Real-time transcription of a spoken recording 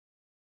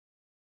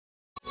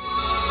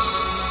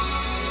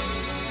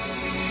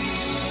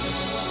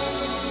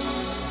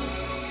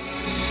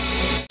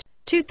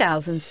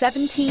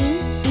2017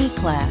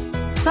 E-Class.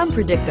 Some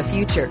predict the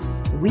future.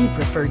 We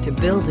prefer to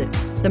build it.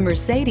 The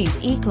Mercedes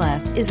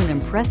E-Class is an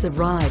impressive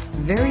ride,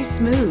 very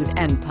smooth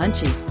and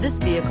punchy. This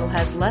vehicle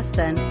has less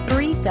than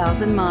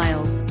 3,000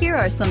 miles. Here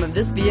are some of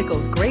this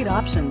vehicle's great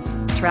options: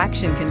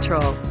 traction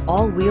control,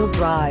 all-wheel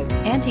drive,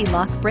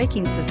 anti-lock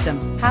braking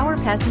system, power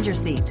passenger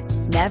seat,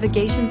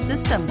 navigation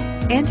system,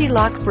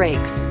 anti-lock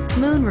brakes,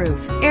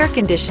 moonroof, air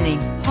conditioning,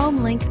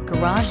 HomeLink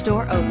garage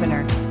door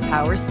opener,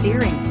 power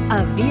steering.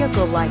 A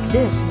vehicle like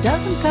this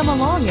doesn't come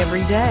along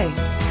every day.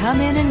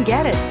 Come in and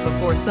get it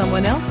before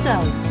someone else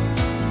does.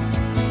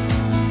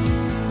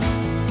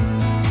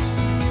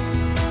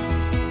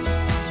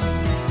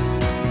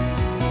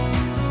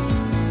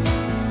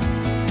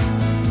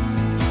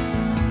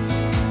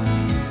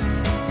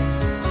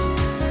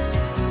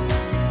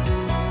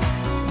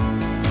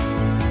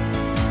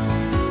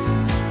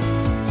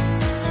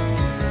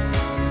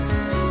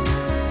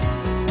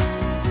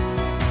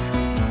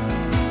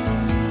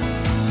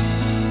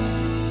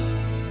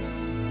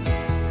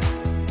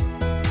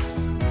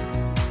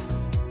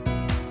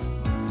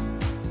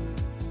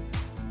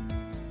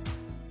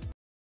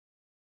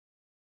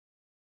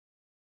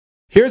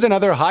 Here's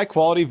another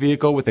high-quality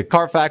vehicle with a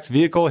Carfax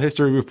Vehicle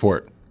History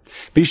Report.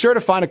 Be sure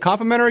to find a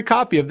complimentary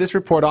copy of this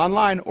report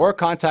online or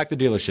contact the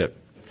dealership.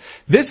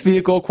 This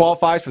vehicle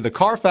qualifies for the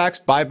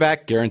Carfax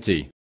Buyback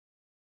Guarantee.